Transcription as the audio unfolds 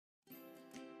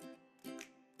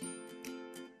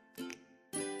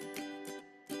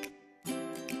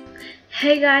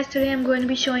Hey guys, today I'm going to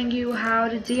be showing you how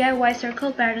to DIY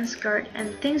circle pattern skirt, and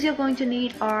the things you're going to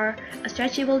need are a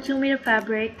stretchable 2-meter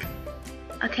fabric,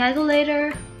 a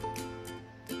calculator,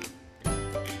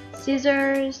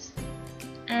 scissors,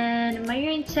 and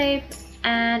measuring tape,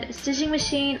 and a stitching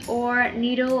machine or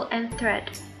needle and thread.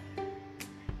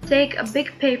 Take a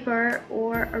big paper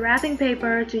or a wrapping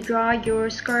paper to draw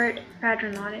your skirt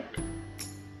pattern on it.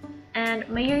 And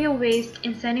measure your waist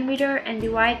in centimeter and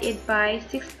divide it by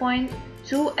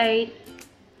 6.28,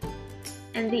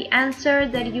 and the answer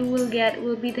that you will get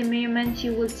will be the measurement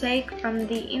you will take from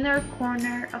the inner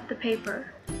corner of the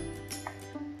paper.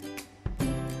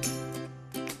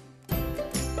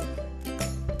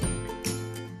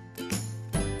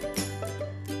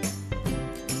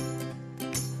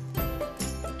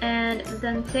 And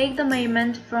then take the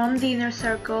measurement from the inner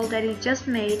circle that you just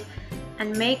made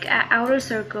and make an outer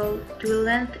circle to the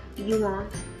length you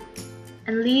want,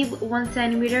 and leave 1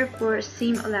 centimeter for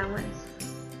seam allowance,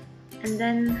 and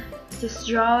then just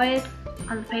draw it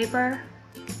on the paper.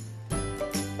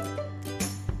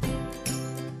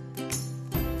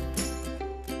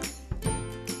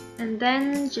 And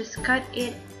then just cut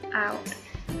it out.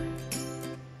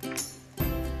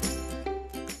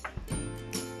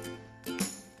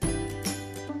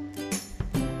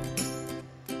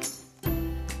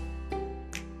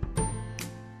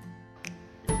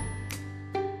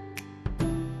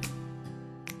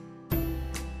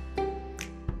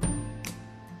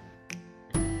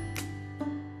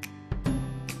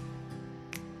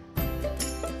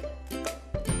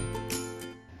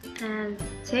 And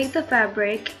take the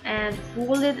fabric and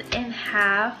fold it in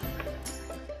half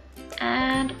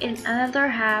and in another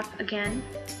half again.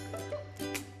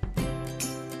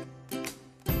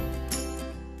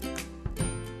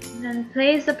 Then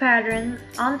place the pattern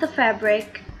on the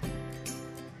fabric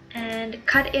and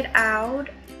cut it out,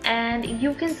 and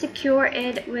you can secure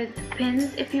it with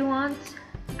pins if you want.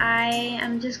 I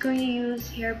am just going to use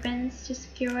hairpins to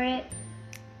secure it.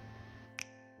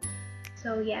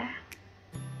 So yeah.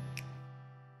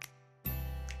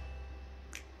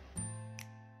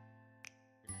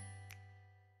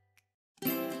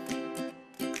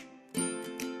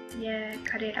 Yeah,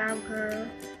 cut it out, girl.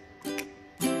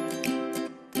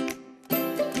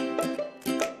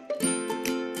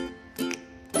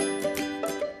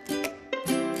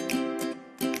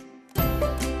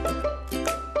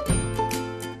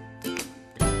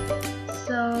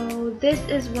 So this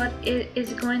is what it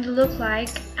is going to look like,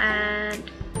 and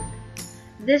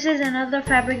this is another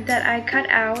fabric that I cut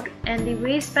out, and the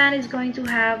waistband is going to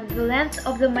have the length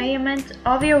of the measurement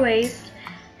of your waist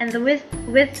and the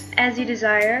width as you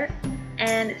desire,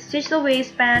 and stitch the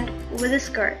waistband with a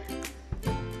skirt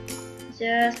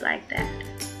just like that,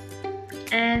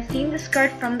 and seam the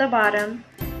skirt from the bottom.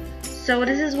 So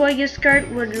this is what your skirt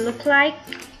would look like.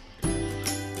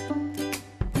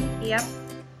 Yep.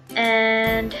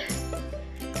 And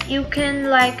you can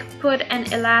like put an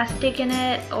elastic in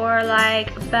it, or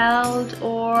like a belt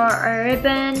or a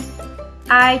ribbon.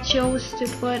 I chose to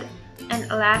put an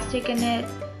elastic in it.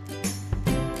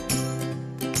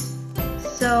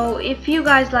 So if you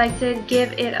guys liked it,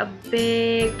 give it a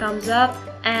big thumbs up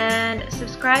and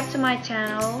subscribe to my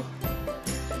channel.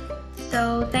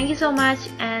 So thank you so much,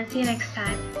 and see you next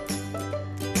time.